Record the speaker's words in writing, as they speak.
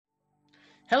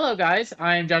Hello guys,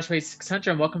 I'm Joshua600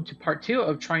 and welcome to part 2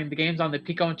 of trying the games on the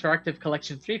Piko Interactive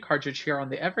Collection 3 cartridge here on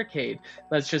the Evercade.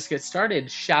 Let's just get started,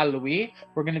 shall we?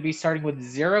 We're going to be starting with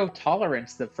Zero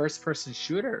Tolerance, the first-person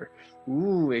shooter.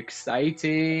 Ooh,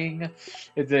 exciting.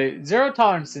 It's a Zero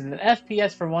Tolerance is an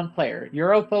FPS for one player.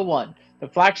 Europa 1, the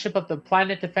flagship of the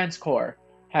Planet Defense Corps,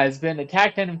 has been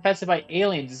attacked and infested by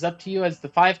aliens. It's up to you as the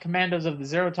 5 commandos of the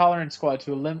Zero Tolerance Squad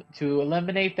to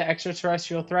eliminate the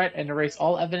extraterrestrial threat and erase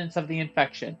all evidence of the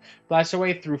infection. Blast your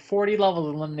way through 40 levels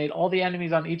and eliminate all the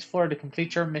enemies on each floor to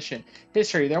complete your mission.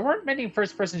 History: there weren't many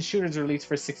first-person shooters released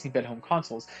for 16-bit home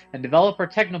consoles, and developer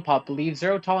Technopop believes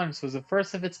Zero Tolerance was the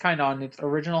first of its kind on its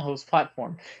original host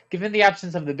platform. Given the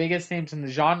absence of the biggest names in the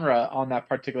genre on that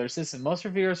particular system, most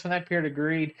reviewers from that period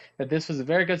agreed that this was a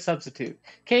very good substitute.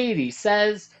 Cadey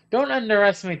says, "Don't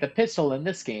underestimate the pistol in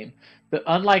this game.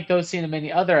 Unlike those seen in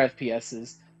many other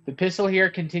FPSs, the pistol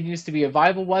here continues to be a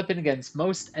viable weapon against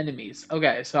most enemies."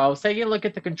 Okay, so I was taking a look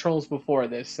at the controls before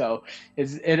this, so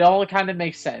it all kind of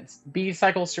makes sense. B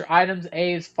cycles through items,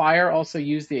 A is fire, also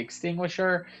use the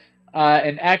extinguisher,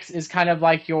 and X is kind of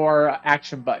like your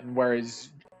action button, whereas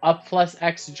up plus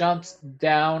X jumps,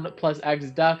 down plus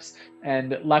X ducks,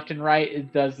 and left and right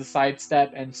it does the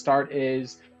sidestep, and start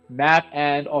is map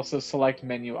and also select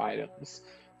menu items.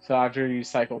 So after you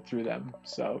cycle through them.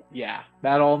 So yeah,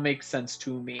 that all makes sense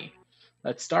to me.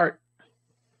 Let's start.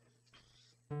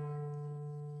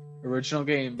 Original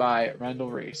game by Randall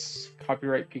Race.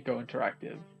 Copyright Piko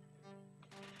Interactive.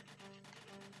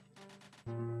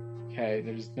 Okay,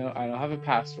 I don't have a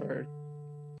password.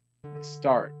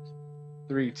 Start.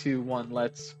 3, 2, 1,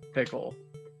 let's pickle.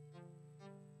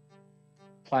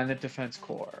 Planet Defense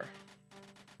Corps.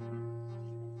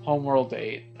 Homeworld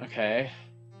 8, okay.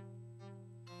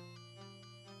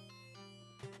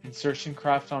 Insertion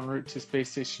craft en route to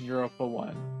Space Station Europa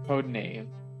 1. Code name: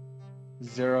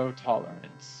 Zero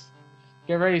Tolerance.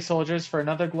 Get ready, soldiers, for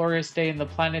another glorious day in the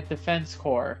Planet Defense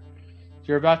Corps.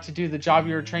 You're about to do the job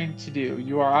you were trained to do.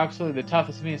 You are absolutely the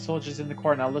toughest men soldiers in the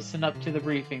Corps. Now listen up to the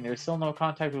briefing. There's still no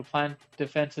contact with Planet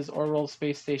Defense's orbital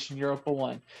space station Europa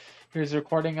 1. Here's a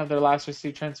recording of their last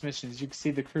received transmissions. You can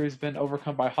see the crew has been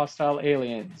overcome by hostile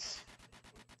aliens.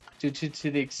 Due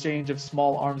to the exchange of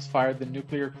small arms fire, the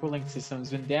nuclear cooling system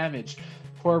has been damaged.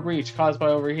 Core breach caused by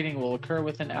overheating will occur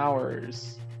within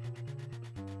hours.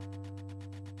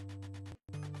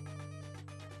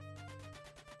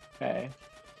 Okay.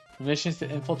 The mission is to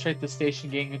infiltrate the station,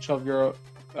 gain control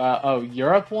of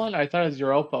Europe 1? I thought it was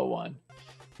Europa 1.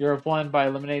 Europe 1 by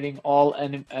eliminating all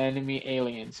enemy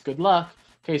aliens. Good luck.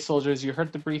 Okay, soldiers, you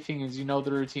heard the briefing as you know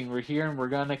the routine. We're here and we're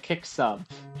gonna kick some.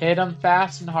 Hit them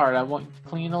fast and hard. I want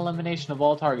clean elimination of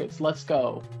all targets. Let's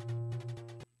go.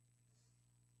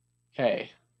 Okay.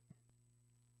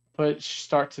 Put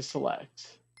start to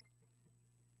select.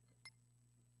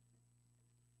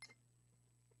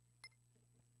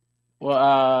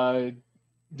 Well,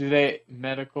 do they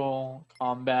medical,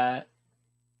 combat,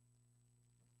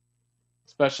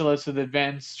 specialists with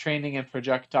advanced training in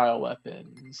projectile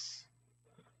weapons,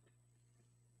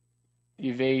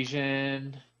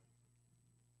 evasion,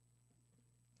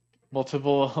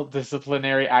 multiple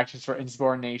disciplinary actions for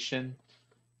insubordination,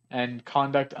 and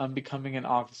conduct unbecoming an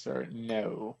officer?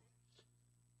 No.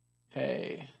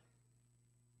 Hey.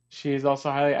 She is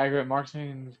also highly accurate marksman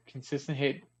and consistent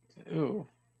hit. Ooh.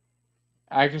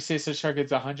 Accuracy of such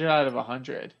targets 100 out of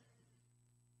 100.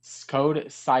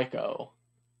 Code Psycho.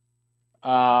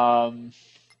 I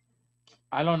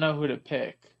don't know who to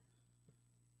pick.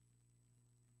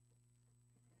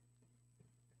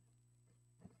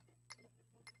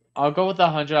 I'll go with the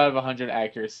 100 out of 100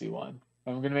 accuracy one.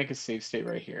 I'm going to make a save state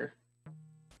right here.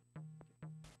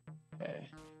 Okay.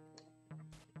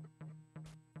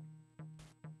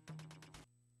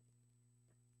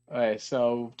 Okay,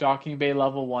 so docking bay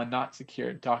level 1 not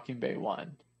secured. Docking bay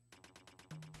 1.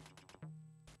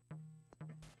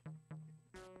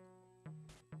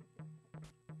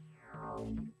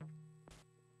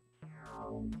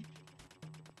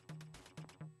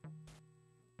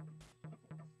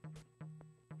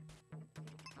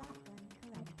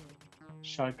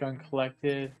 Shotgun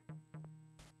collected.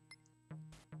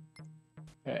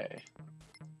 Okay.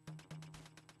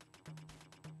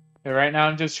 Okay, right now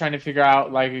I'm just trying to figure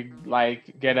out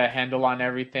like get a handle on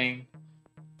everything.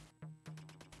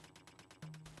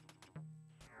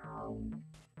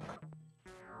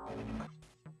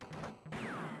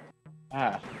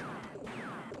 Ah.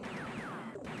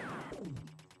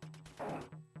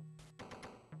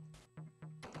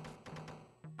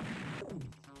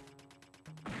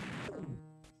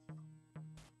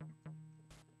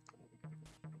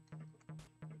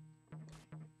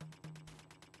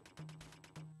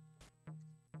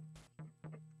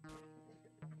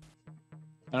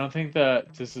 I don't think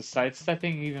does the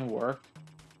sidestepping even work?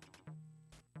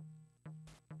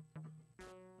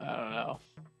 I don't know.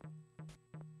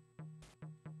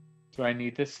 Do I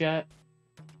need this yet?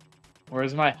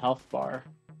 Where's my health bar?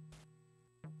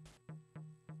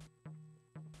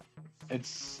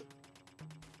 It's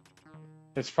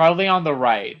probably on the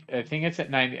right. I think it's at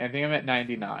 90. I think I'm at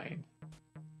 99.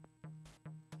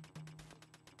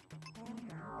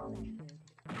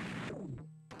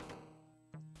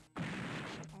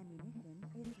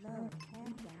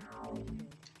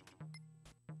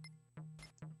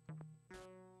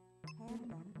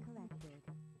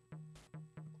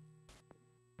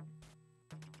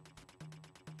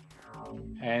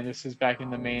 And this is back in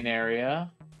the main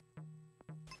area.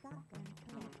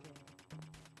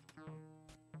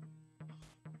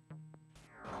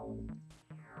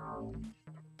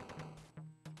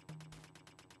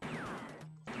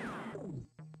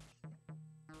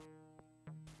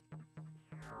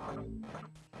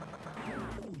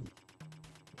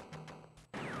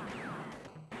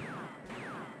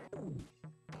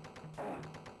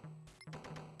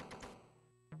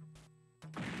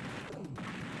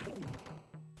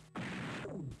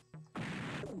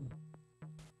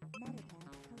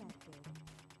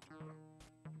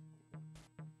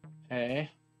 Okay.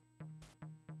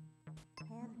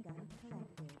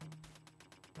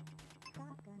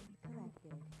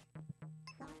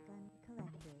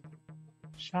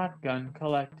 Shotgun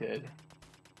collected.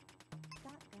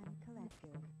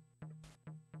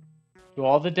 Do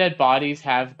all the dead bodies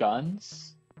have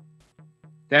guns?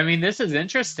 I mean, this is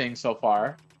interesting so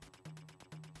far.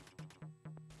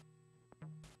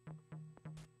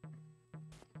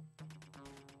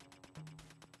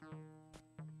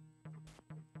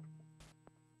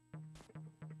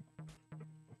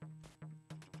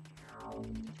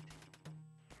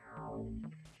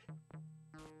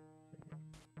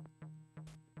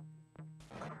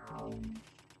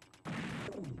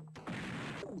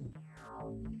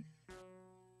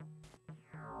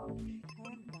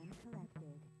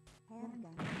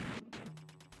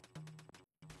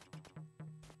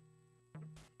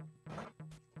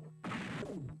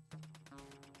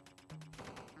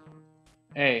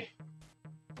 Hey.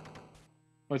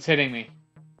 What's hitting me?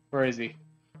 Where is he?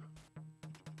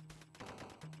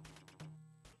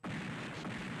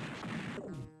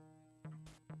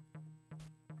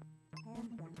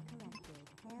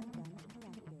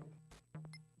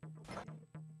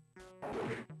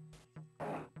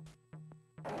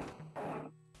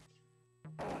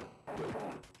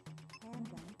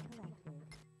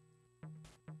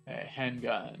 Okay,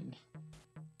 handgun.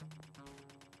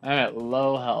 I'm at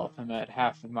low health. I'm at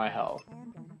half of my health.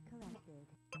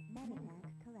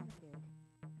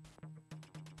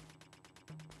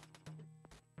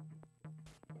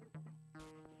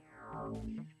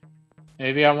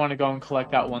 Maybe I want to go and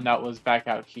collect that one that was back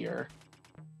out here.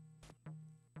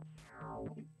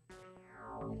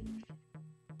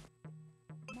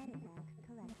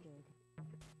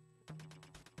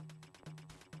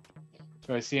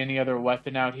 Do I see any other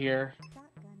weapon out here?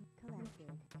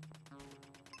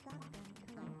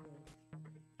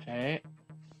 Okay.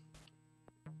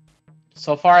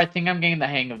 So far, I think I'm getting the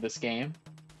hang of this game.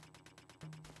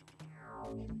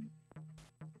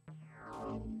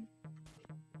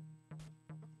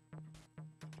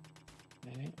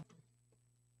 Okay.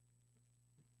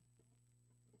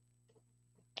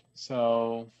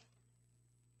 So,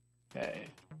 okay.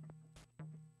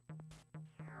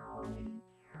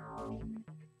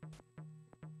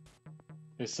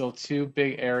 There's still 2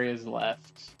 big areas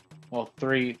left. Well,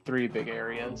 three big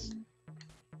areas.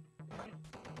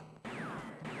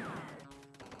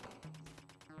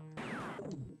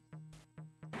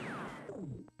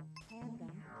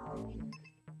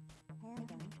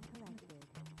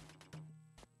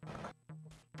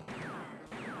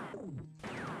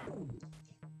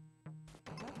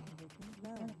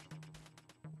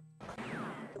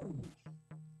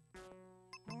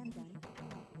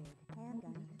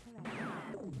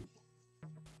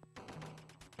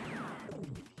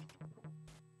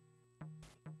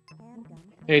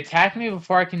 They attack me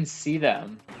before I can see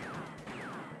them.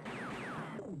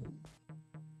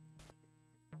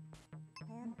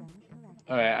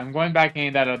 Alright, I'm going back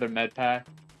getting that other med pack.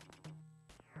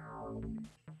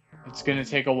 It's gonna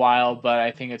take a while, but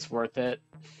I think it's worth it.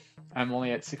 I'm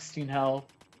only at 16 health.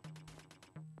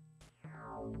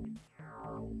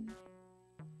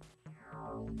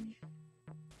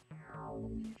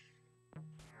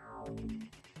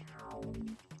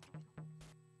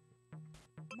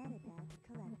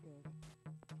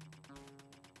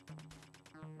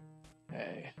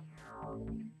 Okay.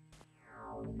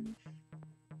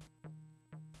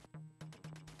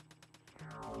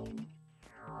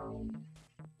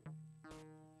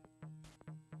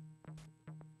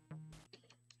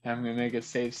 I'm gonna make a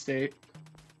save state.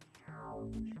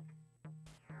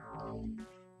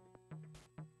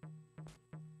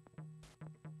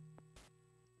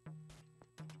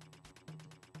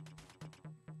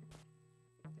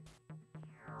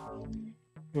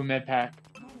 Ooh, med pack.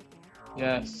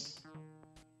 Yes.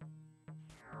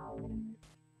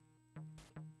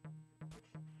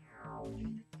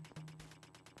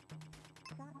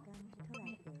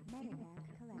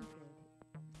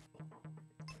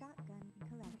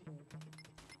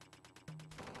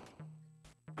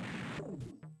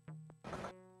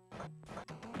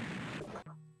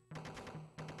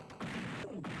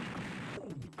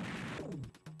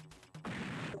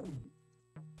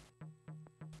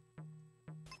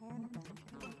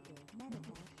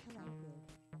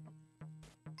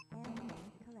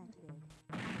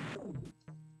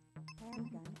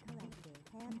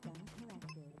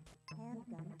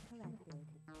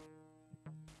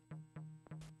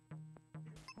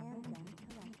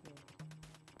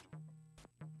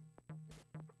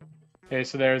 Okay,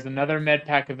 so there's another med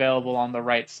pack available on the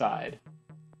right side.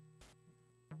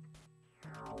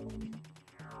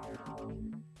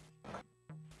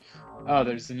 Oh,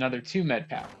 there's another 2 med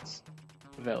packs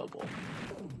available.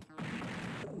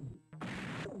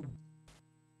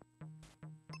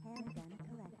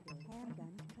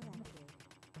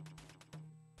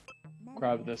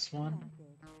 Grab this one.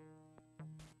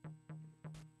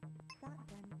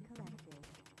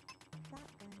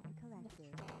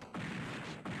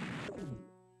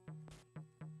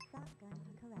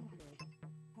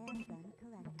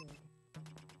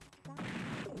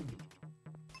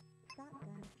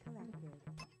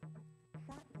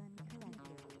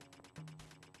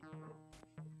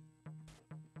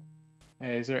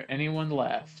 Hey, is there anyone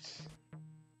left?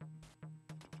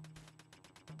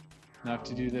 Enough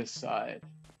to do this side.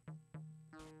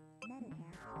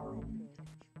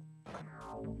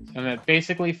 I'm at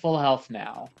basically full health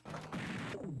now.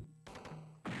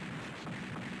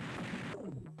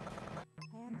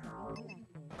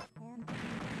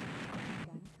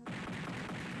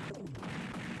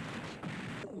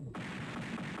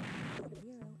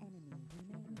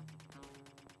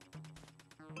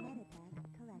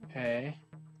 Okay.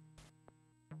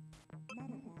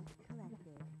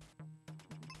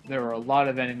 There were a lot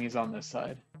of enemies on this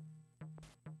side.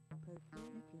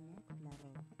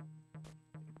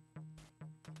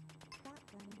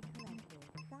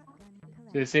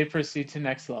 Did it say proceed to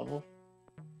next level?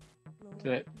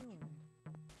 Did it?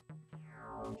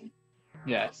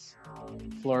 Yes.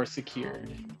 Floor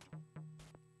secured.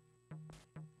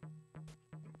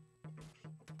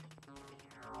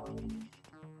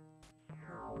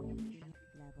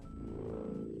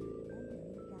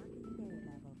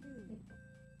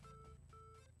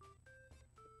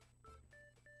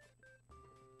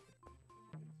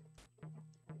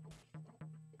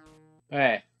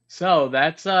 Okay, so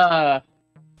that's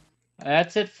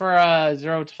it for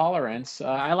zero tolerance.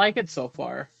 I like it so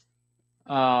far.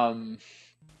 And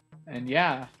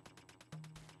yeah,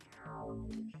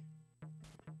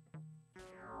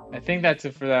 I think that's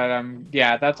it for that.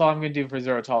 Yeah, that's all I'm gonna do for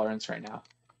zero tolerance right now.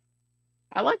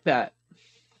 I like that.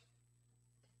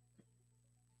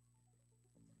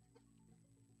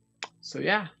 So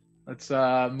yeah, let's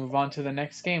move on to the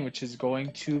next game, which is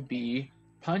going to be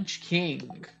Punch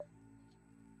King.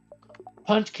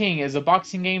 Punch King is a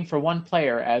boxing game for one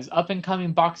player. As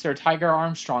up-and-coming boxer Tiger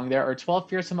Armstrong, there are 12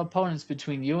 fearsome opponents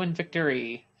between you and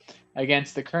victory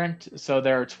against the current. So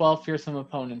there are 12 fearsome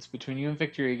opponents between you and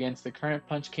victory against the current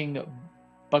Punch King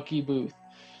Bucky Booth.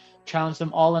 Challenge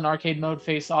them all in arcade mode,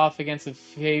 face off against a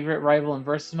favorite rival in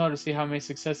versus mode to see how many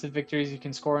successive victories you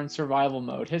can score in survival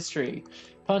mode. History.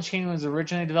 Punch King was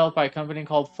originally developed by a company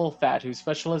called Full Fat, whose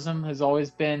specialism has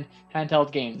always been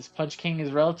handheld games. Punch King is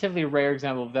a relatively rare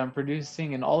example of them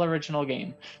producing an all-original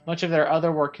game. Much of their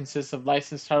other work consists of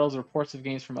licensed titles or ports of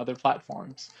games from other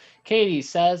platforms. Cadey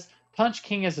says, Punch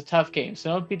King is a tough game,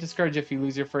 so don't be discouraged if you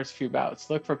lose your first few bouts.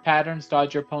 Look for patterns,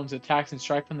 dodge your opponent's attacks, and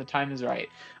strike when the time is right.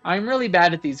 I'm really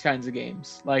bad at these kinds of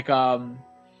games, like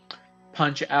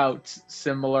Punch Out,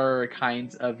 similar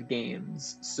kinds of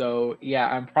games. So yeah,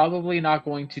 I'm probably not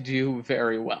going to do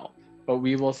very well, but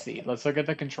we will see. Let's look at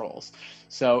the controls.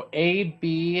 So A,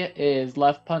 B is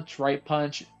left punch, right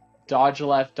punch, dodge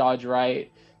left, dodge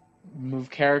right, move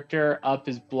character, up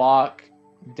is block,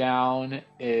 down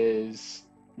is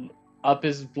up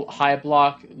is high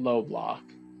block, low block.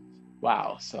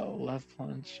 Wow, so left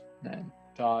punch, then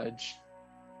dodge.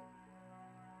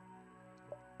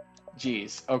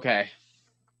 Jeez, okay.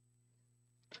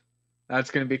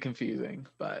 That's going to be confusing,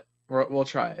 but we'll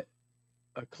try it.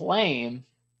 Acclaim.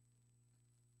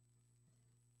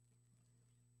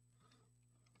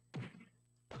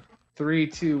 3,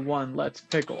 2, 1, let's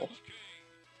pickle.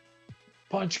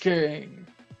 Punch King.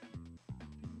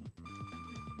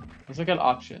 Let's look at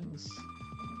options.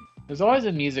 There's always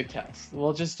a music test.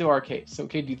 We'll just do arcade. So,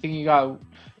 okay, do you think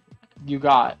you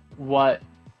got what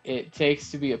it takes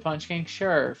to be a Punch King?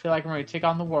 Sure. Feel like I'm ready to take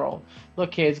on the world.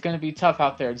 Look, kid, it's gonna be tough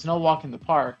out there. It's no walk in the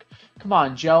park. Come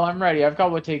on, Joe, I'm ready. I've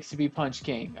got what it takes to be Punch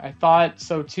King. I thought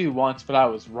so too once, but I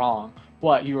was wrong.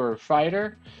 What, you were a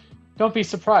fighter? Don't be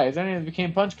surprised. I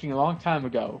became Punch King a long time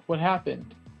ago. What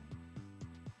happened?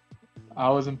 I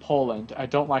was in Poland. I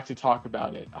don't like to talk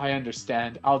about it. I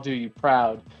understand. I'll do you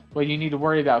proud. What you need to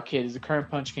worry about, kid, is the current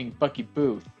Punch King, Bucky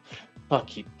Booth.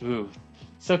 Bucky Booth.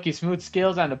 Silky smooth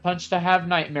skills and a punch to have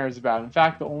nightmares about. In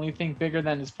fact, the only thing bigger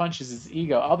than his punches is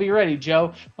ego. I'll be ready,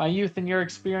 Joe. My youth and your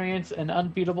experience, an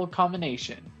unbeatable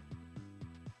combination.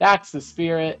 That's the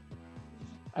spirit.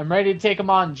 I'm ready to take them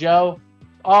on, Joe.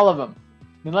 All of them.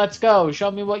 Then let's go. Show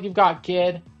me what you've got,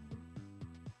 kid.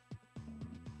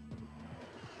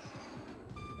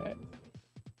 Okay.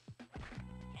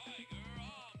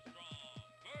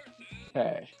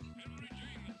 Okay.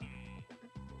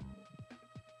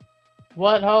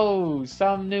 What ho!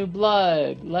 Some new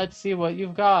blood. Let's see what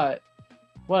you've got.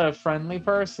 What a friendly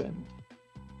person.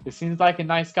 It seems like a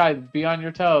nice guy to be on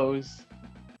your toes.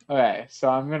 Okay, so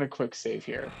I'm gonna quick save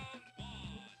here.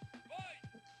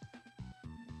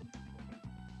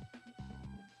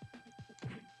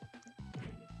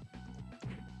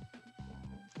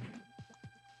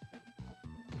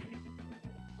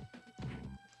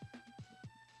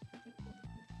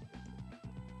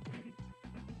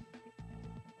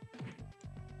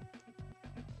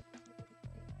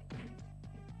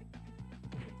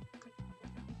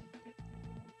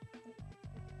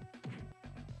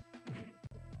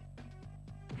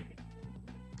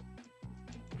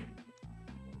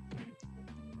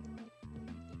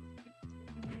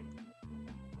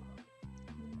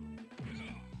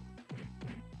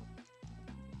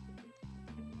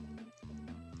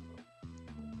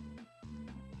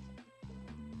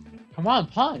 Come on,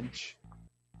 punch.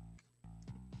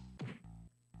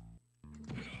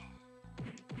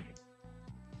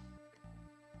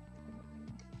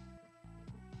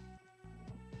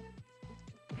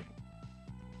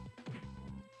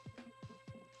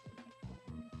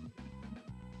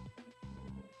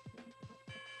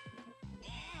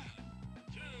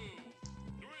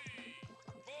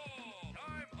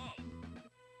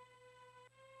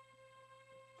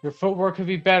 Your footwork could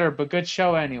be better, but good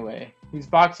show anyway. These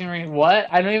boxing ring. What?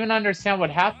 I don't even understand what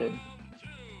happened.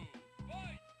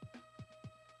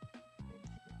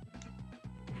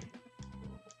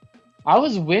 I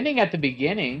was winning at the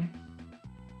beginning.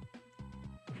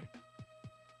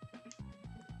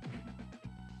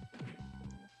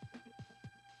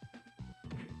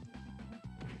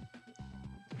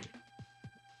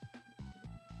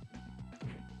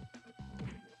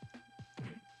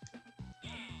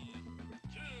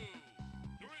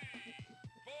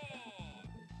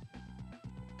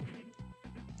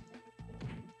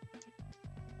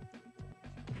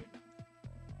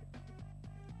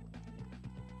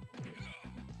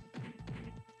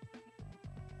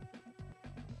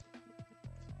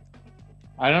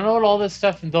 I don't know what all this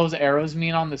stuff and those arrows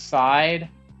mean on the side.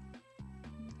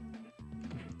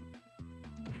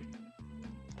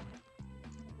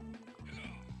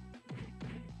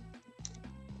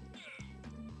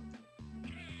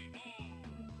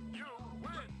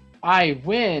 I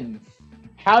win.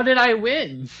 How did I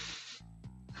win?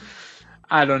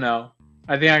 I don't know.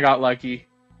 I think I got lucky.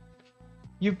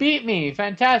 You beat me!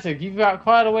 Fantastic! You've got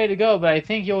quite a way to go, but I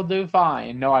think you'll do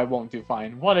fine. No, I won't do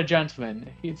fine. What a gentleman.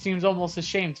 It seems almost a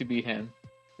shame to beat him.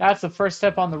 That's the first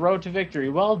step on the road to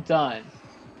victory. Well done.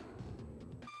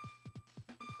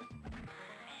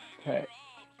 Okay.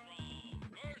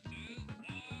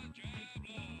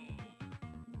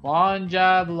 Juan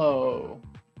Jablo.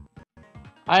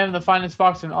 I am the finest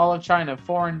boxer in all of China.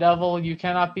 Foreign devil, you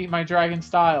cannot beat my dragon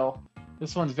style.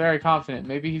 This one's very confident.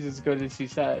 Maybe he's as good as he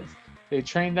says. They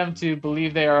train them to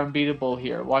believe they are unbeatable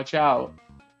here. Watch out.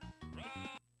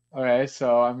 Okay,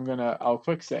 so I'll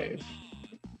quick save.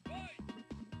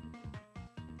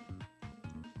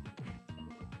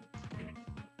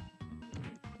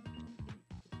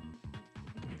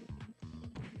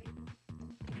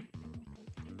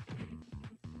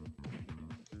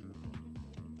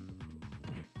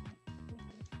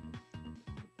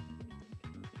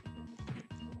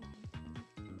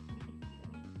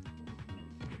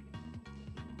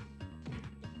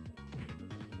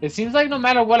 It seems like no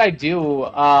matter what I do,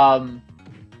 oh,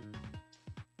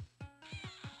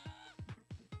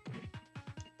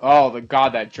 the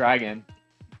god, that dragon.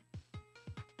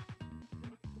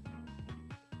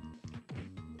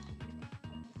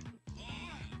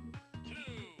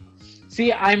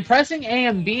 See, I'm pressing A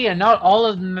and B, and not all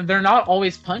of them, they're not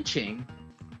always punching.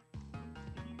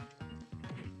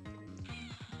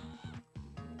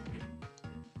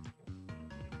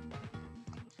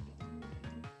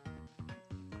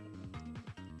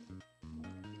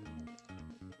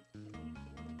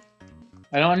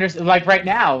 I don't understand. Like right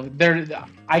now,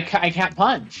 I can't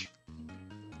punch.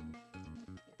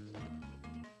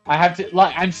 I have to,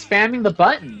 like, I'm spamming the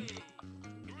button.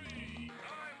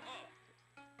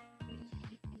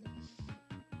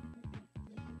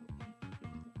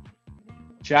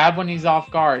 Jab when he's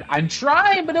off guard. I'm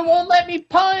trying, but it won't let me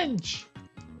punch.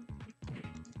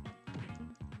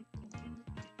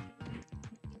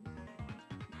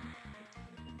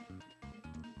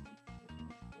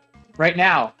 Right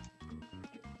now.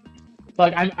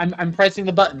 Like I'm pressing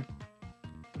the button.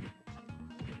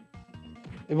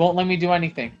 It won't let me do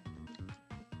anything.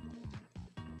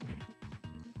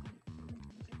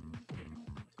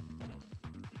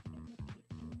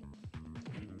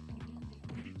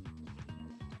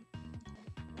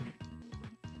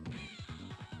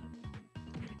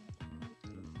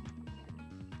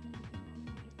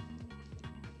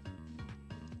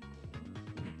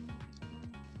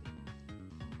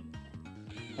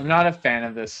 I'm not a fan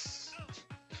of this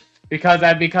because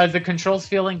the controls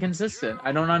feel inconsistent.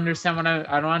 I don't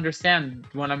understand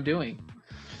what I'm doing.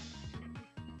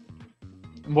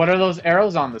 What are those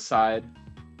arrows on the side?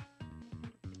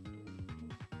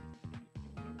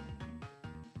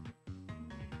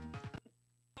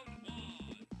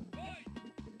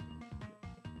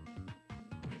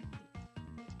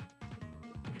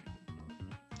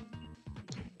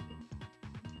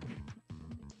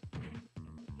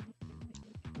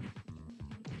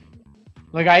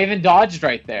 Like, I even dodged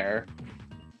right there.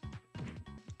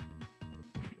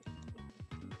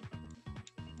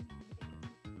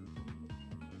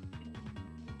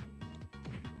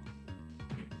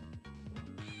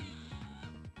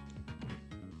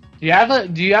 Do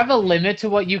you have a limit to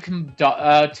what you can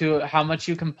to how much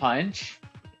you can punch?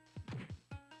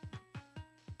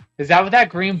 Is that what that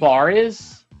green bar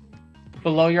is?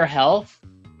 Below your health?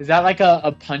 Is that like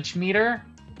a punch meter?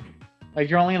 Like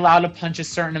you're only allowed to punch a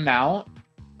certain amount?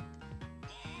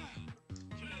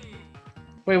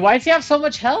 Wait, why does he have so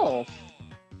much health?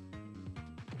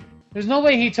 There's no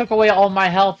way he took away all my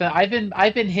health, and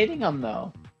I've been hitting him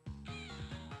though.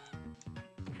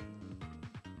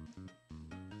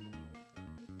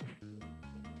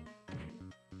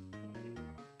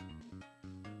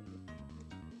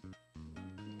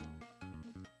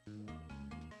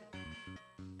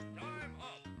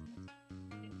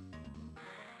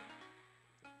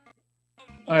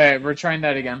 Alright, we're trying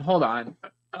that again. Hold on.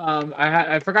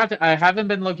 I forgot to, I haven't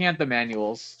been looking at the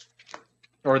manuals.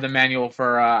 Or the manual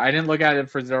for, I didn't look at it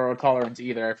for zero tolerance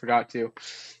either. I forgot to.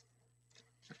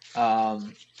 But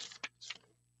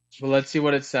let's see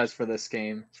what it says for this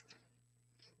game.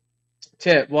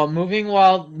 Tip: while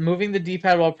moving the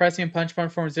D-pad while pressing and punch button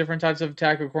performs different types of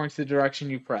attack according to the direction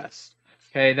you press.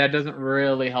 Okay, that doesn't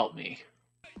really help me.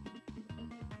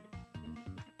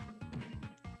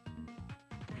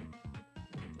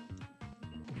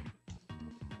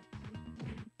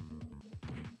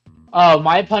 Oh,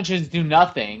 my punches do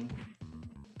nothing.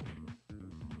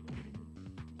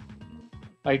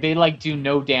 Like, they, like, do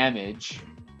no damage.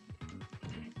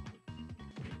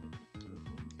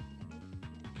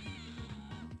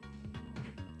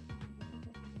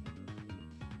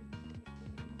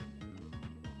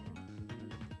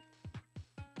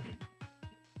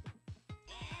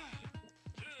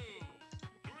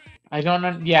 I don't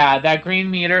know. Yeah, that green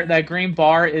meter, that green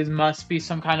bar must be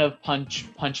some kind of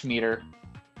punch meter.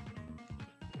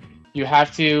 You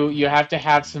have to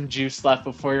have some juice left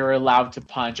before you're allowed to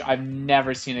punch. I've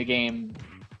never seen a game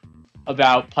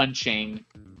about punching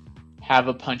have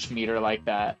a punch meter like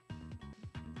that.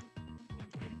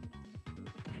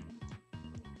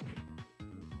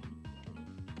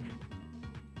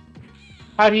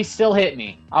 How'd he still hit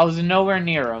me? I was nowhere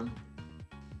near him.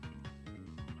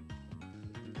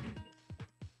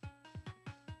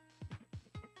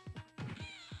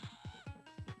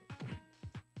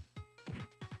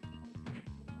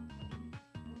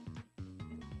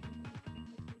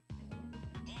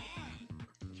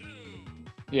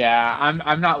 Yeah,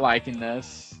 I'm not liking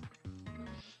this.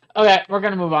 Okay, we're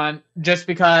gonna move on. Just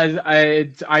because I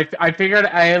figured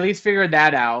I at least figured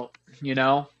that out, you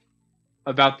know,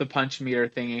 about the punch meter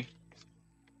thingy.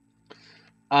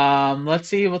 Let's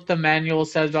see what the manual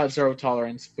says about zero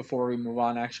tolerance before we move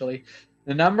on. Actually,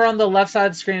 the number on the left side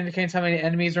of the screen indicates how many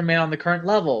enemies remain on the current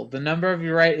level. The number of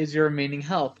your right is your remaining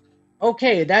health.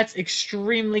 Okay, that's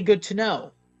extremely good to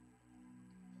know.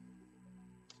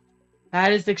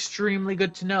 That is extremely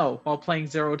good to know while playing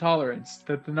Zero Tolerance,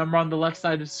 that the number on the left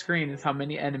side of the screen is how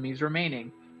many enemies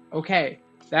remaining. Okay,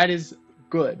 that is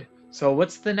good. So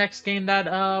what's the next game that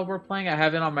we're playing? I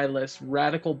have it on my list,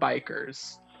 Radikal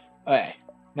Bikers. Okay,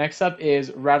 next up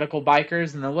is Radikal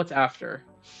Bikers, and then what's after?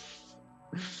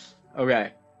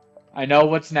 Okay, I know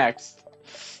what's next.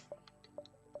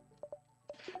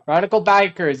 Radikal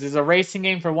Bikers is a racing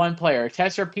game for one player.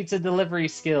 Test your pizza delivery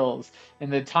skills in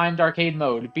the timed arcade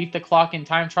mode. Beat the clock in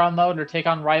time trial mode or take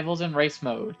on rivals in race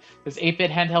mode. This 8-bit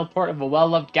handheld port of a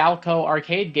well-loved Gaelco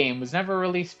arcade game was never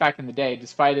released back in the day,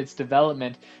 despite its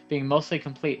development being mostly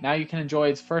complete. Now you can enjoy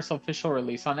its first official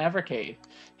release on Evercade.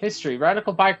 History: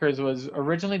 Radikal Bikers was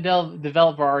originally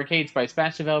developed for arcades by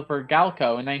Spanish developer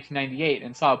Gaelco in 1998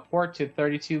 and saw a port to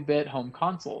 32-bit home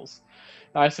consoles.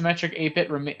 Isometric 8-bit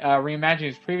reimagining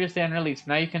was previously unreleased,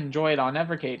 but now you can enjoy it on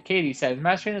Evercade. Cadey says,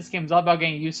 mastering this game is all about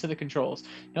getting used to the controls.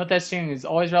 Note that steering is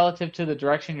always relative to the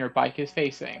direction your bike is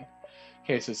facing.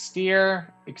 Okay, so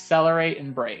steer, accelerate,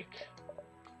 and brake.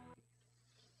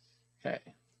 Okay.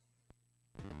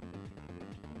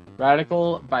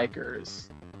 Radikal Bikers.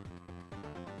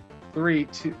 3,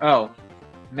 2, oh.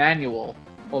 Manual.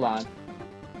 Hold on.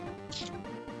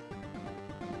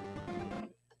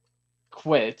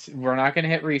 Quit. We're not going to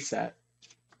hit reset,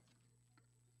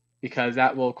 because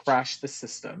that will crash the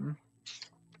system.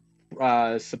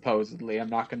 Supposedly. I'm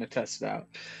not going to test it out.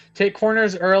 Take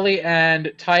corners early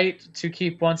and tight to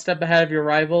keep one step ahead of your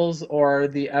rivals or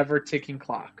the ever-ticking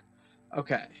clock.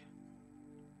 Okay.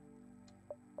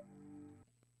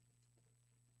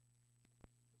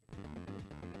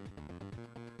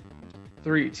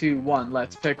 Three, two, one,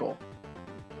 let's pickle.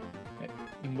 Okay.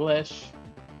 English.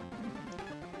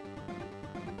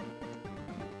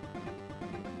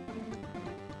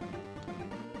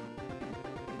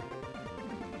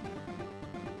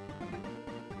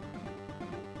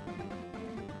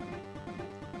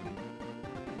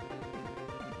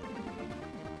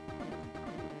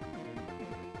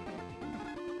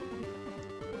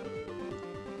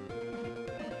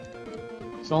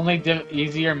 It's only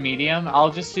easy or medium. I'll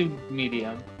just do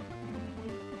medium.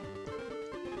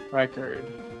 Record.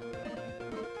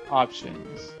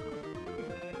 Options.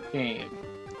 Game.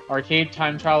 Arcade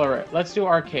time trial or let's do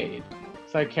arcade.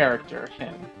 Select character,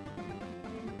 him.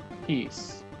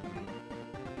 Piece.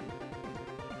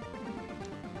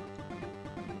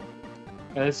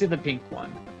 Okay, let's do the pink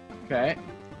one. Okay.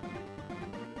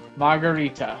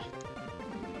 Margarita.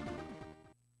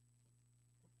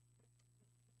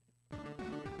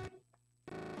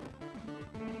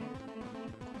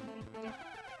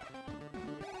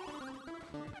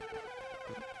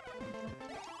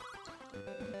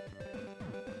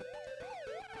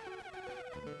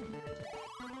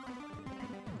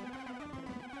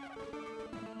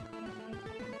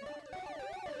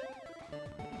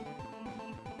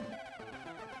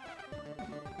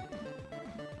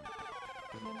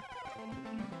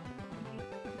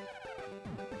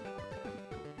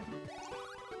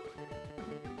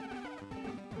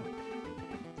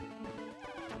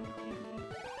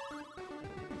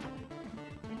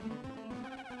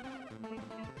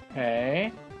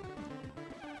 Okay.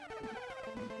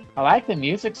 I like the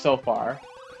music so far.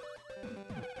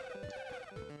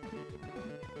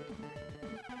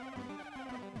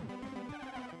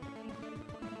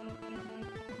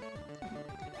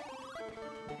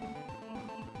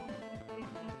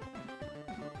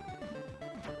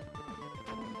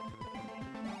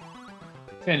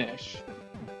 Finish.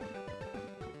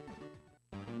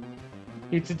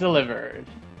 Pizza delivered.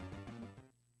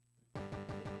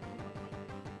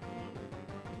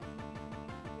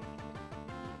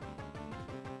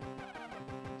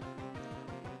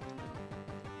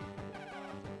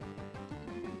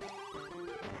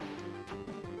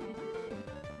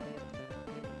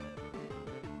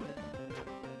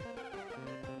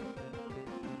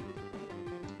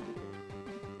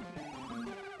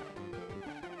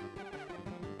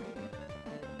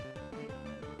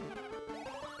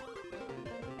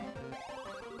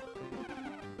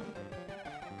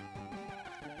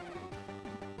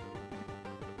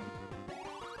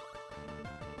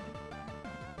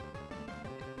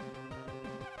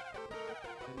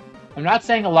 I'm not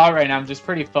saying a lot right now, I'm just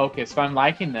pretty focused, but I'm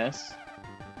liking this.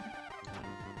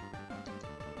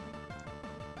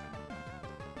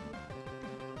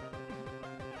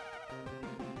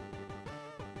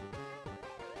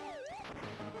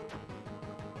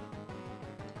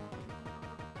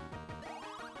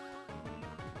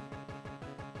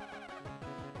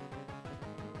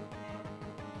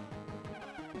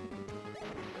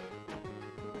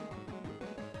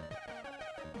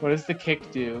 What does the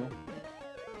kick do?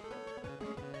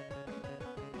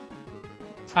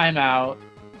 Timeout.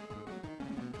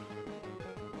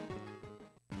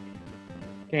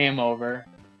 Game over.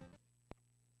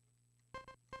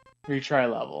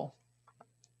 Retry level.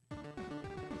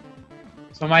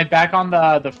 So am I back on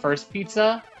the first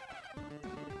pizza?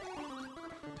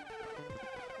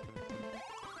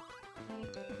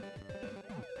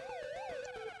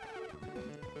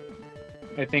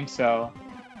 I think so.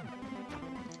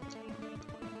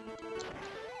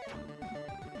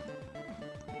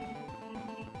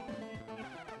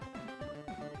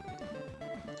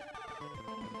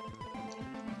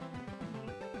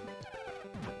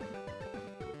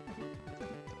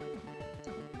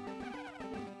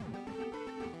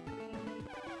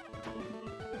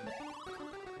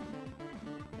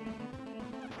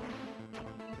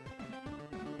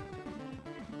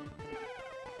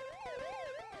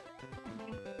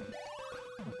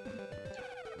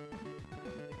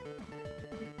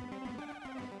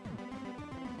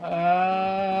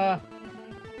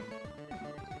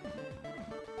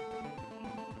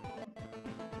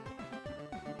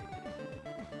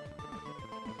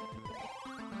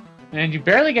 And you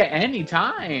barely get any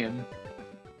time.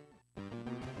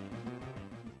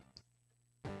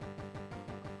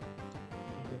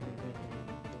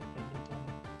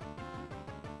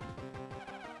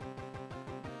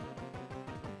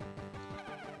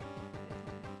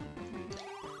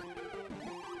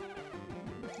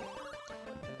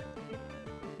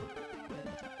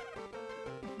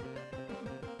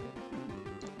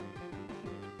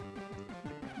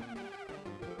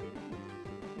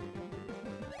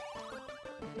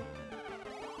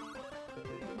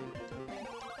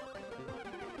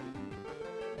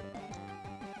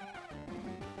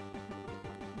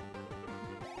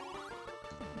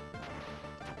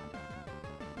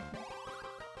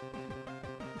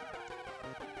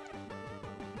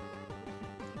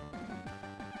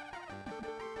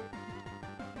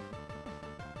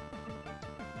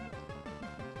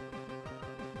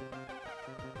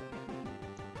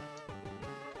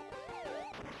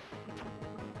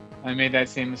 I made that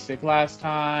same mistake last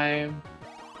time.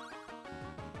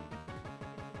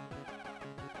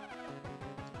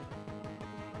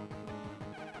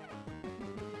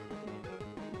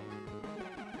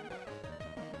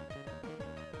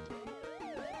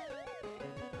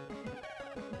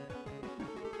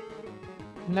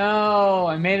 No,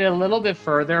 I made it a little bit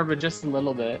further, but just a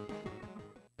little bit.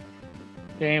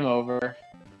 Game over.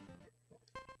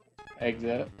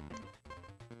 Exit.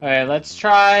 Okay, let's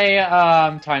try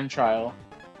time trial.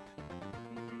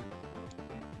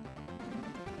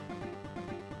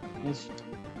 Let's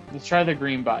try the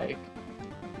green bike.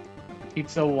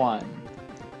 Pizza 1.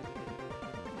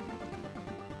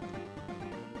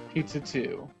 Pizza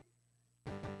 2.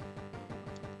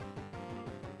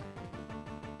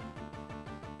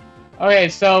 Okay,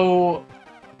 so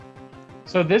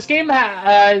this game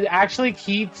actually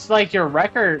keeps like your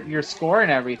record, your score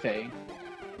and everything.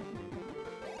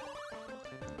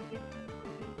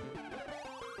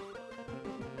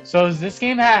 So does this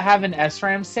game have an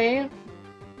SRAM save?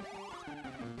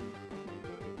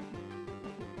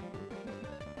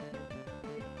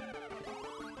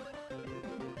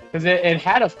 Because it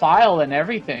had a file and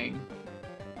everything.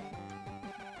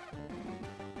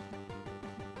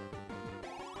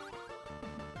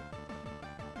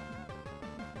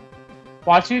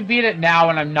 Watch me beat it now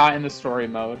when I'm not in the story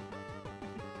mode.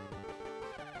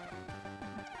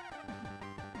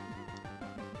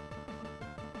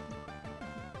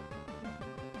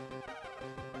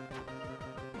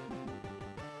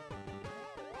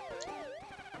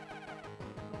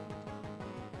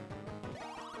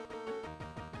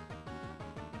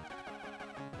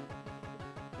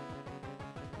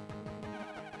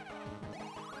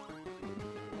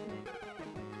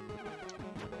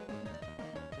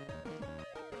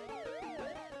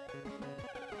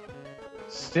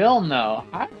 Still no.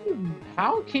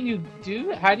 How can you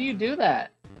do? How do you do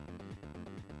that?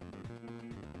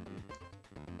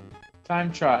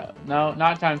 Time trial. No,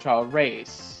 not time trial.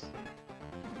 Race.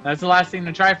 That's the last thing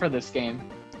to try for this game.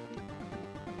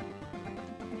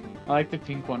 I like the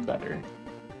pink one better.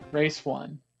 Race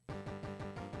 1.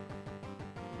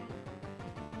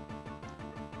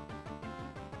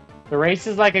 The race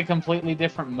is like a completely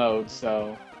different mode,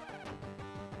 so...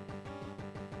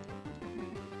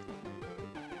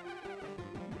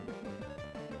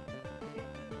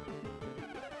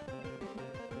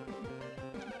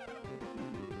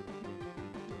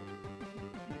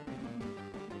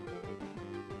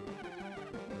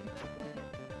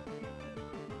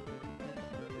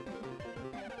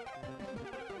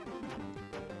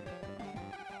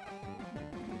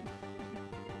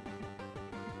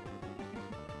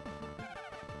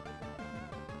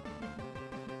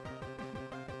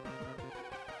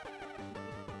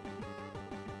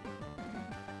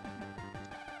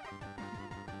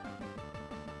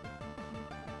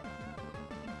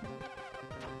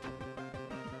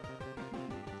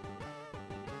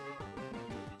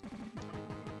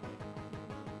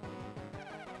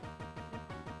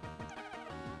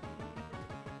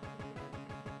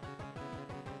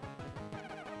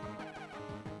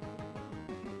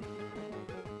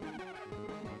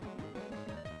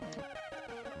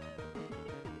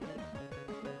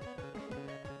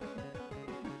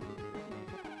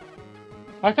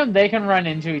 How come they can run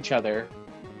into each other?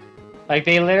 Like,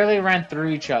 they literally ran through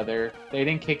each other. They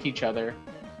didn't kick each other.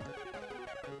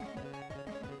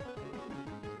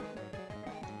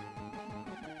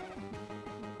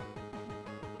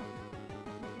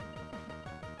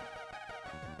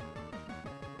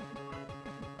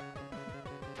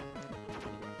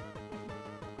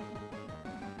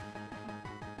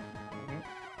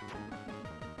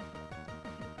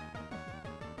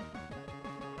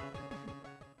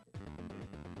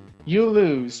 You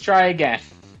lose. Try again.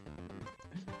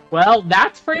 Well,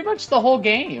 that's pretty much the whole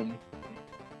game.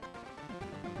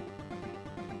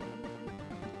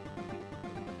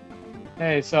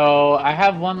 Okay, so I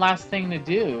have one last thing to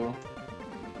do.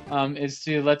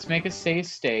 Let's make a save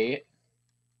state.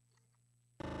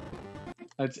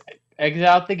 Let's exit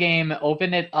out the game,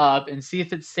 open it up, and see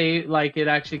if it saved, like it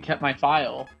actually kept my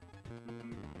file.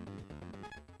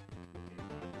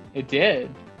 It did.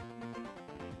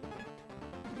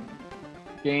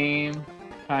 Game,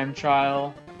 time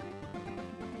trial.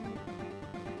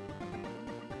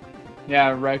 Yeah,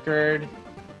 record.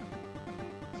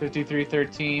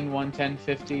 5313,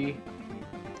 11050.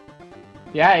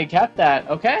 Yeah, it kept that.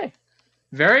 Okay.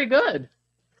 Very good.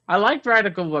 I liked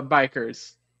Radikal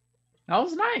Bikers. That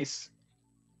was nice.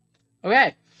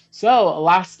 Okay. So,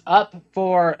 last up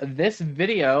for this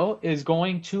video is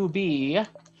going to be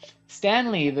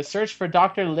Stanley, the search for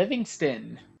Dr.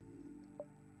 Livingston.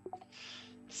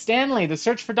 Stanley, the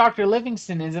search for Dr.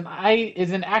 Livingston is an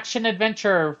action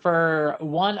adventure for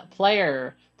one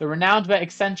player. The renowned but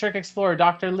eccentric explorer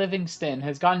Dr. Livingston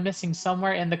has gone missing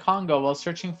somewhere in the Congo while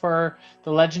searching for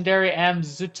the legendary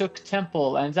Amzutuk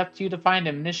Temple, and it's up to you to find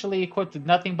him. Initially equipped with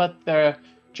nothing but the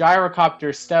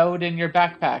gyrocopter stowed in your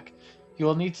backpack, you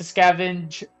will need to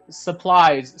scavenge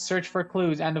supplies, search for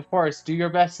clues, and of course, do your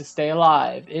best to stay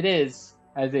alive. It is,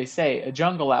 as they say, a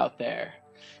jungle out there.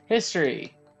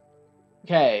 History.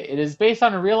 Okay, it is based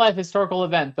on a real-life historical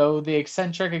event, though the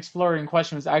eccentric explorer in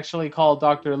question was actually called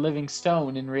Dr.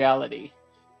 Livingstone in reality.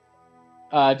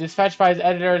 Dispatched by his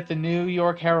editor at the New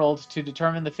York Herald to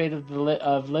determine the fate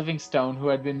of Livingstone, who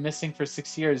had been missing for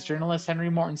 6 years, journalist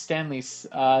Henry Morton Stanley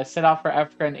set out for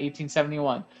Africa in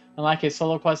 1871. Unlike his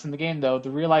solo quest in the game, though, the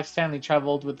real-life Stanley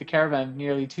traveled with the caravan of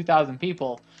nearly 2,000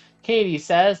 people. Cadey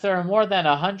says there are more than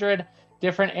 100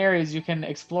 different areas you can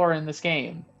explore in this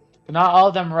game, but not all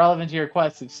of them are relevant to your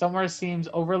quest. If somewhere seems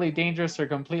overly dangerous or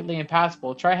completely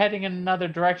impassable, try heading in another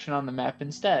direction on the map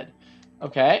instead.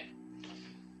 Okay.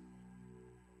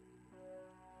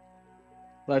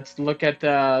 Let's look at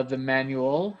the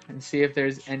manual and see if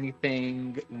there's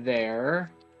anything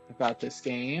there about this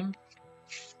game.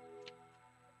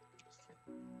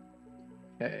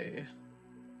 Okay.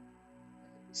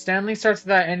 Stanley starts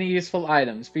without any useful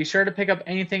items. Be sure to pick up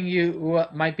anything you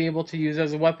might be able to use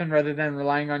as a weapon rather than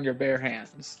relying on your bare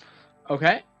hands.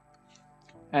 Okay.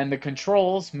 And the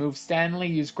controls: move Stanley,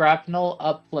 use grapnel,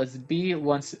 up plus B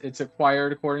once it's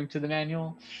acquired according to the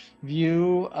manual.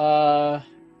 View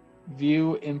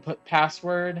input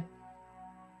password.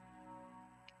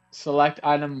 Select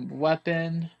item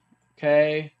weapon.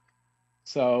 Okay.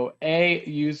 So A,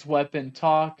 use weapon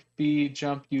talk. B,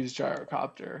 jump, use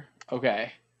gyrocopter.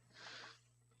 Okay.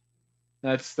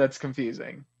 That's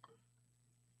confusing.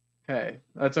 Okay,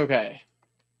 that's okay.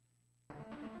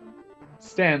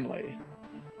 Stanley.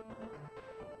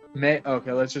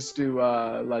 Okay, let's just do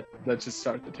let's just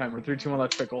start the timer. 3, 2, 1,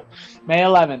 let's trickle. May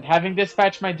 11th. Having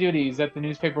dispatched my duties at the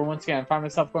newspaper once again, I find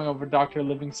myself going over Dr.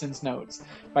 Livingston's notes.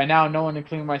 By now, no one,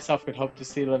 including myself, could hope to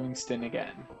see Livingston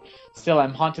again. Still,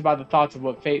 I'm haunted by the thoughts of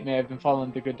what fate may have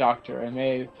befallen the good doctor.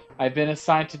 I've been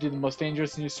assigned to do the most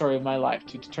dangerous news story of my life,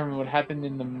 to determine what happened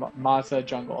in the Maza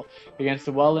jungle. Against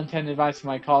the well-intended advice of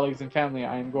my colleagues and family,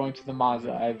 I am going to the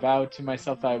Maza. I vowed to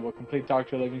myself that I will complete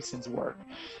Dr. Livingston's work.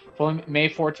 May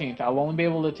 14th. I'll only be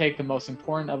able to take the most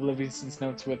important of Livingston's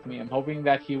notes with me. I'm hoping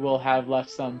that he will have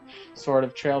left some sort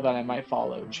of trail that I might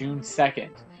follow. June 2nd.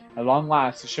 At long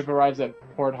last, the ship arrives at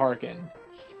Port Harkin.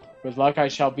 With luck, I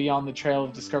shall be on the trail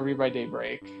of discovery by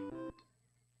daybreak.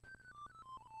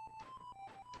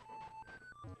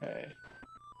 Okay.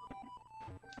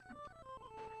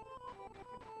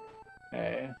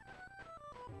 Okay.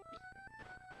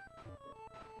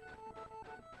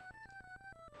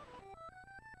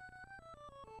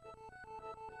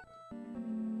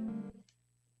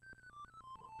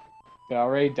 Did I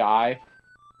already die?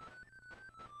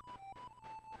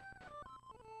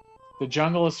 The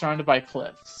jungle is surrounded by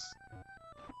cliffs.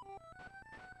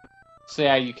 So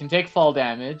yeah, you can take fall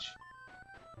damage.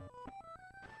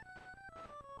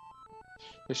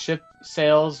 The ship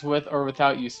sails with or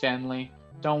without you, Stanley.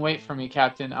 Don't wait for me,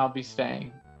 Captain. I'll be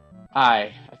staying.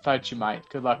 Aye, I thought you might.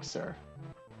 Good luck, sir.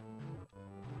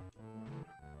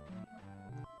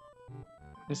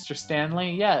 Mr.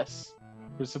 Stanley? Yes.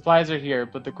 The supplies are here,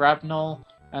 but the grapnel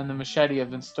and the machete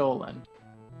have been stolen.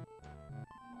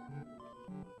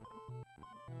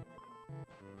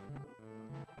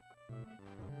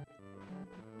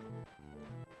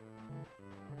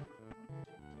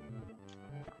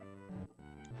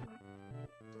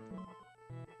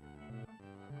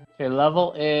 Okay,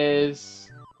 level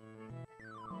is...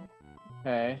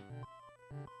 Okay.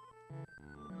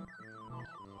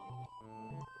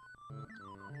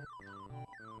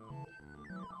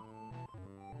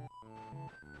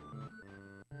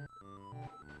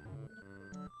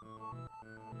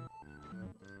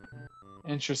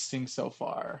 Interesting so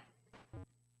far.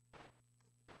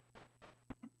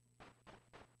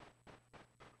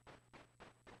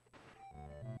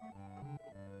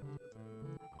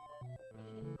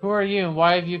 Who are you and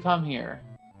why have you come here?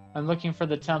 I'm looking for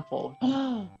the temple.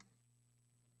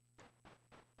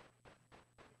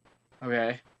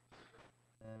 Okay.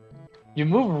 You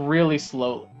move really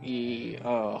slowly.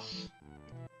 Ugh.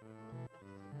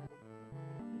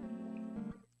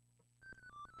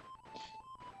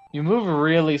 You move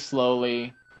really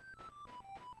slowly.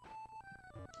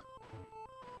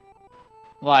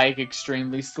 Like,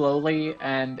 extremely slowly,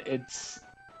 and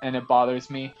it bothers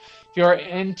me. If you're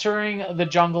entering the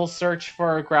jungle, search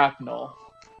for a grapnel.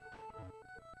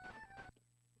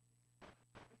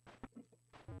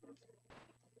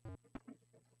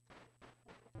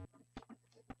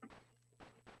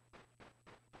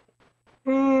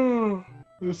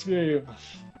 This game.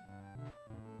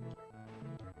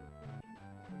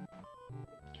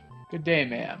 Good day,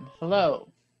 ma'am. Hello.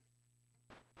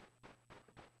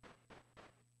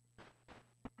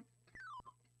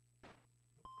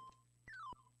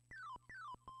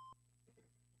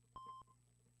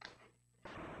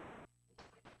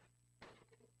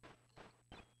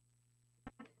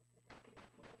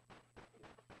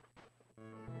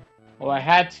 Well, I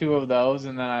had 2 of those,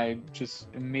 and then I just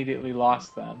immediately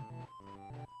lost them.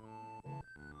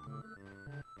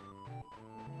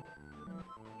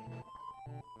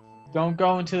 Don't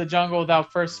go into the jungle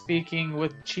without first speaking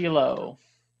with Chilo.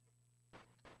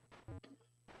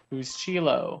 Who's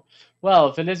Chilo? Well,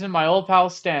 if it isn't my old pal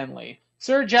Stanley.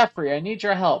 Sir Geoffrey, I need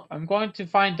your help. I'm going to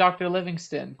find Dr.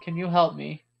 Livingston. Can you help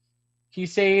me? He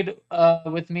stayed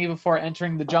with me before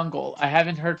entering the jungle. I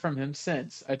haven't heard from him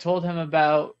since. I told him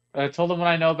what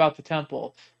I know about the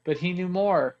temple, but he knew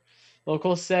more.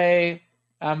 Locals say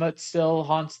Ammit still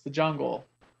haunts the jungle.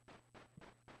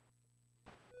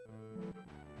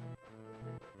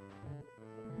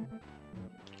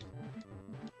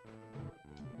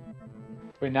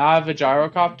 Wait, now I have a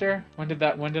gyrocopter? When did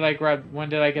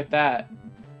I get that?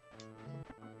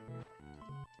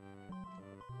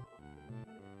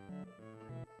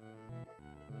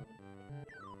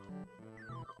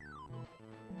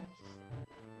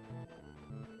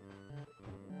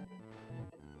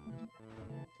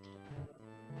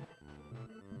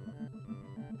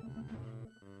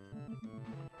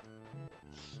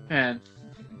 Man,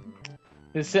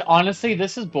 honestly,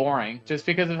 this is boring, just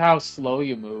because of how slow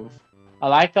you move. I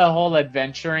like the whole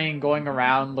adventuring, going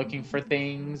around looking for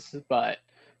things, but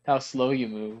how slow you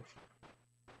move.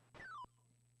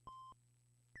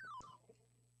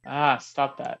 Ah,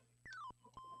 stop that.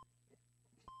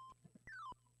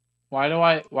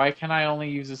 Why can I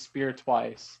only use a spear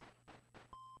twice?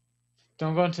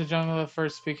 Don't go into the jungle without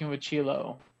first speaking with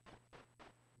Chilo.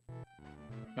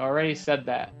 I already said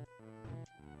that.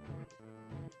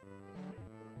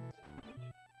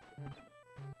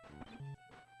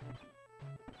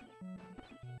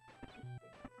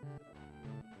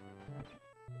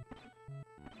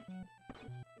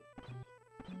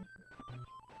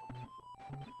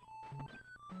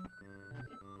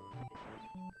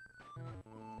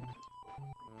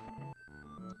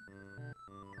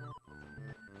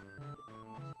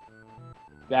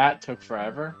 That took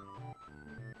forever.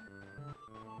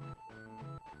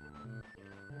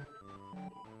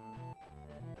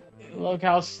 Look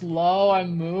how slow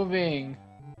I'm moving.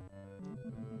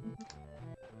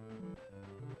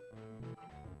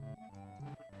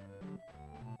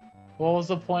 What was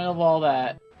the point of all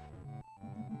that?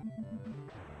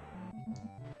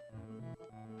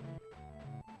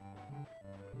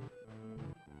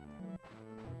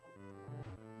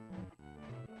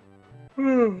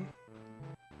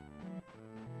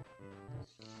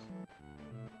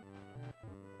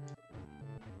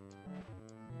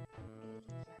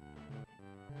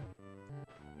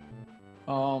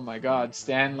 Oh my god,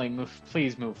 Stanley,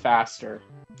 please move faster.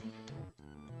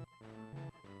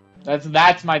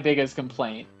 That's my biggest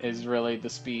complaint, is really the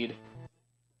speed.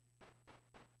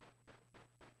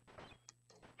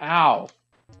 Ow.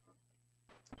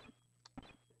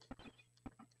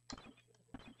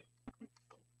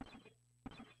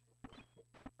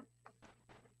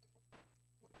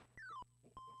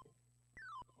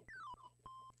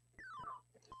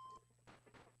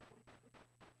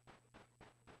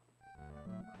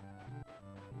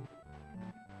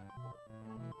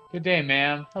 Good day,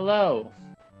 ma'am. Hello.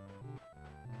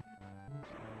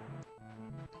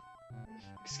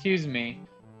 Excuse me.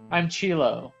 I'm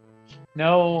Chilo.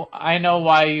 No, I know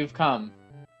why you've come.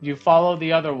 You follow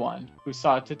the other one, who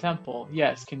sought to temple.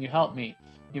 Yes, can you help me?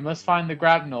 You must find the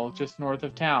grapnel just north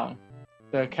of town.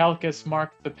 The Calcus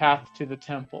marked the path to the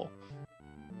temple.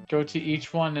 Go to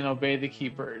each one and obey the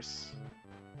keepers.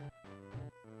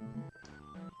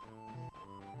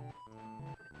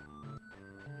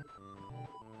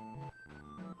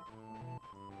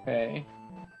 Okay.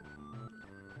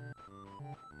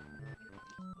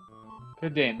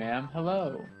 Good day, ma'am.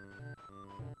 Hello.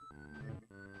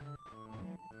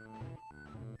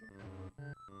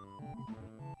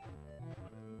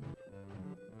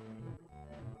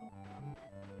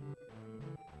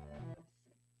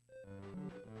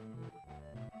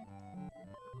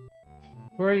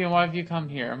 Who are you and why have you come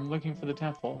here? I'm looking for the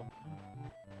temple.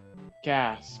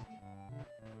 Gasp.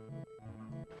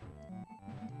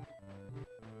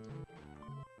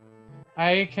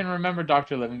 I can remember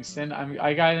Dr. Livingston.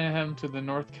 I guided him to the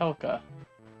North Kelka.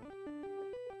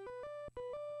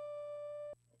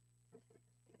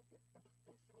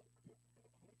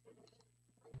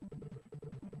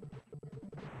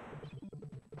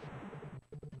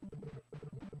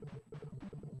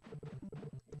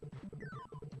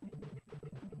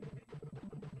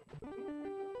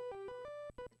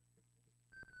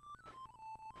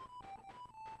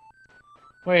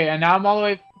 Wait, and now I'm all the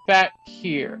way back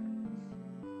here.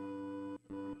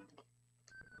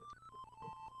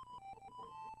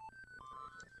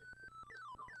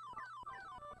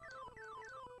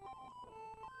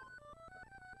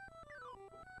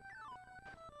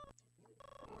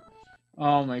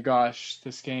 Oh my gosh,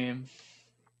 this game.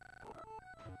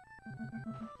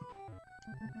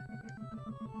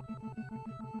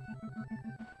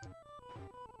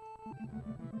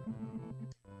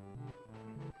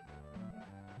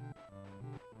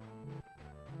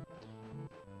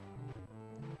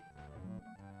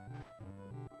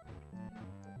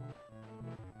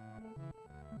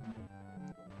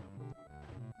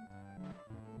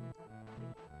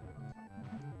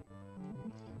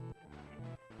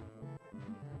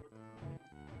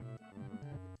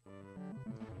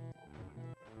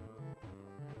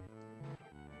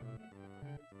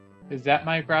 Is that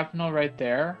my grapnel right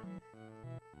there?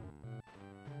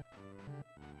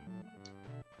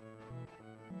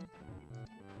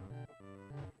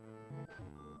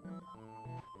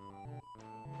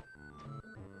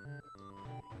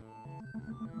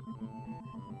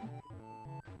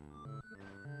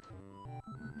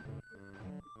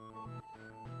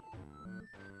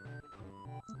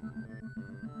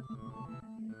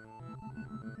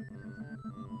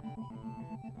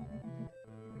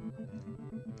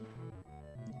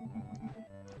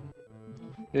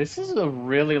 This is a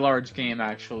really large game,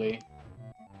 actually.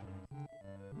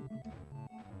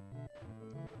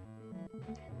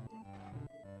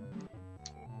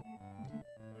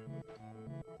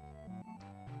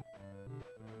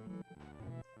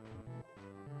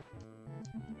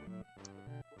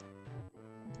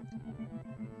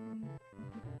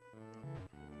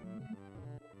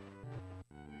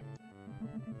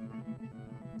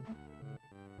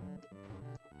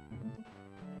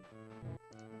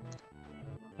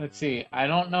 Let's see, I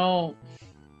don't know.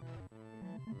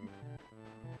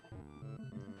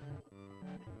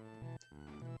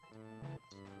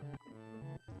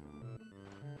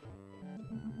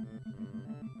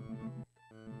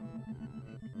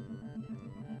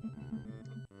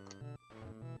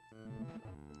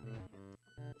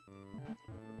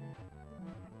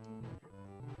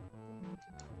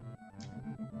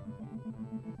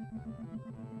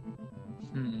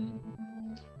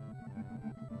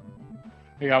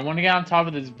 Like, I want to get on top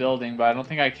of this building, but I don't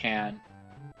think I can.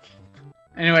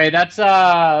 Anyway, that's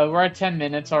we're at 10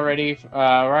 minutes already.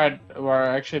 We're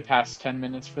actually past 10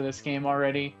 minutes for this game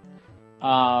already.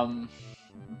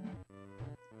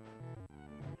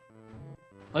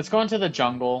 Let's go into the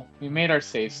jungle. We made our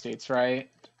save states, right?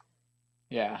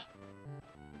 Yeah.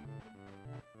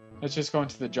 Let's just go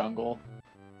into the jungle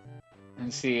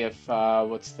and see if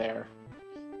what's there.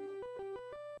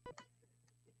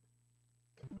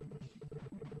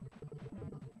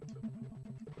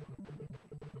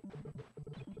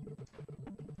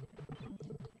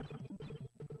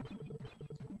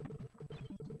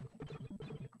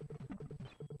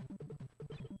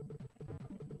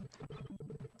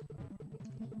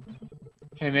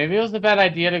 Okay, maybe it was a bad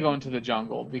idea to go into the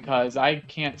jungle because I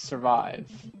can't survive.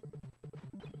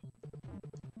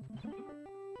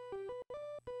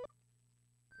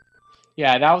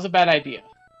 Yeah, that was a bad idea.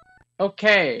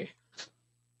 Okay.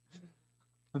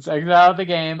 Let's exit out of the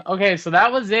game. Okay, so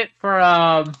that was it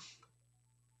for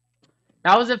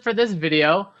this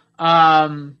video. I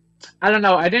don't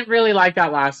know. I didn't really like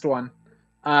that last one.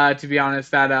 To be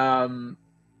honest, that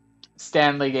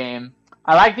Stanley game.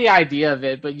 I like the idea of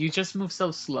it, but you just move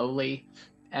so slowly,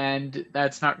 and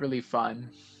that's not really fun.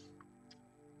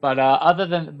 But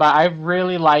but I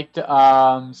really liked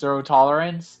Zero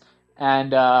Tolerance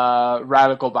and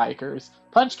Radikal Bikers.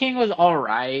 Punch King was all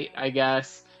right, I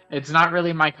guess. It's not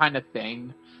really my kind of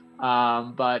thing,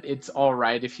 but it's all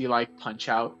right if you like Punch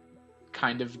Out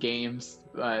kind of games.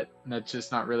 But that's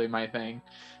just not really my thing.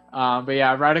 But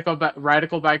yeah, Radikal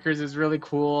Bikers is really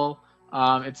cool.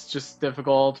 It's just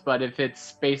difficult, but if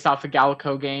it's based off a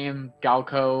Gaelco game,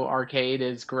 Gaelco Arcade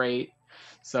is great.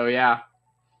 So yeah.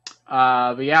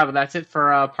 But that's it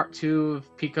for part 2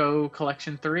 of Piko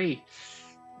Collection 3.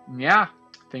 Yeah,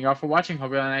 thank you all for watching.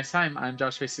 Hope you had a nice time. I'm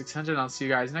JoshFace600. I'll see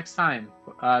you guys next time.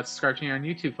 Subscribe to me on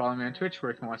YouTube. Follow me on Twitch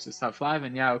where you can watch this stuff live.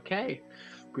 And yeah, okay.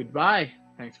 Goodbye.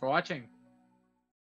 Thanks for watching.